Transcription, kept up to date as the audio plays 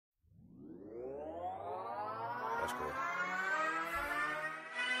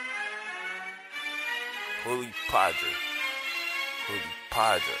HULIE PADRE. HULIE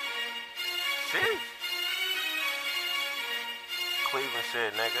PADRE. Shit. Cleveland shit,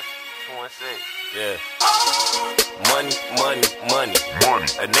 nigga. 216. Yeah. Money, money, money. Money.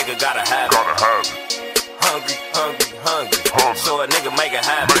 A nigga gotta have it. Gotta have it. Hungry, hungry, hungry. Hungry. So a nigga make it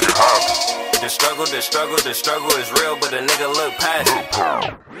happen. Make it happen. The struggle is real, but a nigga look past it.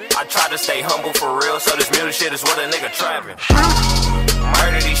 I try to stay humble for real, so this music shit is what a nigga trapping.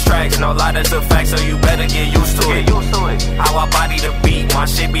 Murder these tracks, no lie, that's a fact, so you better get used to it. How I body the beat, my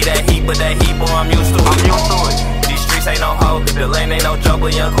shit be that heat, but that heat, boy, I'm used to it. These streets ain't no hoe, the lane ain't no joke,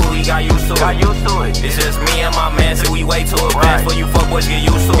 but young HULIE got used to it. It's just me and my man, so we way too advanced for you fuckboys get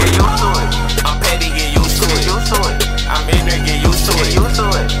used to it. I'm petty, get used to it. I'm ignorant, get used to it.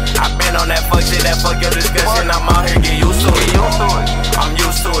 I've been on that fuck shit, that fuck your discussion, I'm out here, get used to it. I'm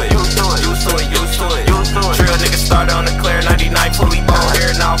used to it. Drill nigga started on the clear 99 fully bone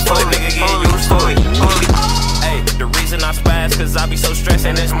here, now fuck nigga get used to it. Hey, the reason I spaz, cause I be so stressed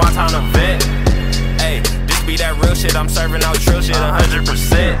and it's my time to vent. Hey, this be that real shit, I'm serving out trill shit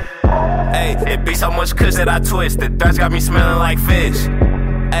 100%. Hey, it be so much kush that I twist, the thirst got me smelling like fish.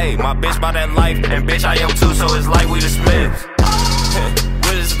 Hey, my bitch by that life, and bitch I am too, so it's like we the Smiths.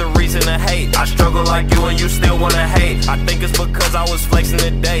 What is the reason to hate? I struggle like you and you still wanna hate. I think it's because I was flexing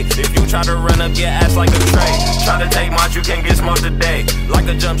today. If you try to run up your ass like a tray, try to take mine, you can't get smoked today. Like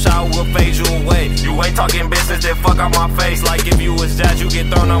a jump shot will fade you away. You ain't talking business, then fuck out my face. Like if you was jazz, you get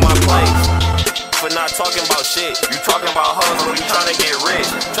thrown on my place. For not talking about shit, you talking about hoes, but you trying to get rich,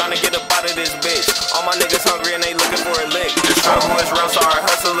 trying to get up out of this bitch. All my niggas hungry and they looking for a lick. The struggle is real, so our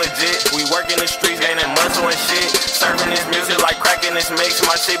hustle legit. We work in the streets, gaining muscle and shit. Serving this music like cracking this mix.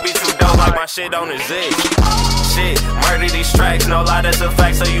 My shit be too dope, like my shit don't exist. Shit, murder these tracks, no lie, that's a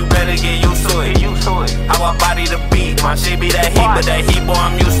fact, so you better get used to it. How I body the beat, my shit be that heat, but that heat, boy,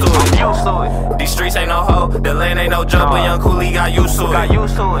 I'm used to it. These streets ain't no hoe, the lane ain't no joke, but young HULIE got used to it.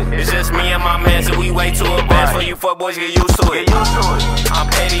 It's just me and my man, so we way too advanced for you fuckboys get used to it.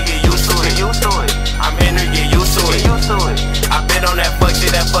 I'm petty, get used to it. I'm Henry, get used to it. I've been on that fuck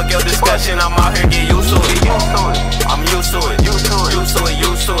shit, that fuck your discussion, I'm out here, get used to it. I'm used to it.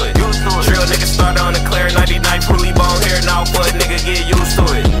 Drill nigga started on the clear 99 fully bone here, now fuck nigga get used to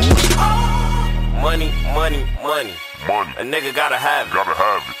it. Money, money, money. Money. A nigga gotta have it. Gotta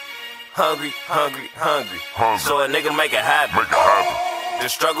have it. Hungry, hungry, hungry. Hungry. So a nigga make it happen. Make it happen. The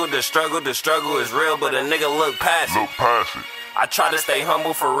struggle is real, but a nigga look past it. Look past it. I try to stay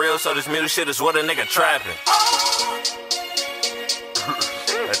humble for real, so this music shit is what a nigga trapping.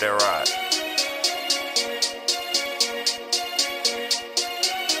 Let that ride.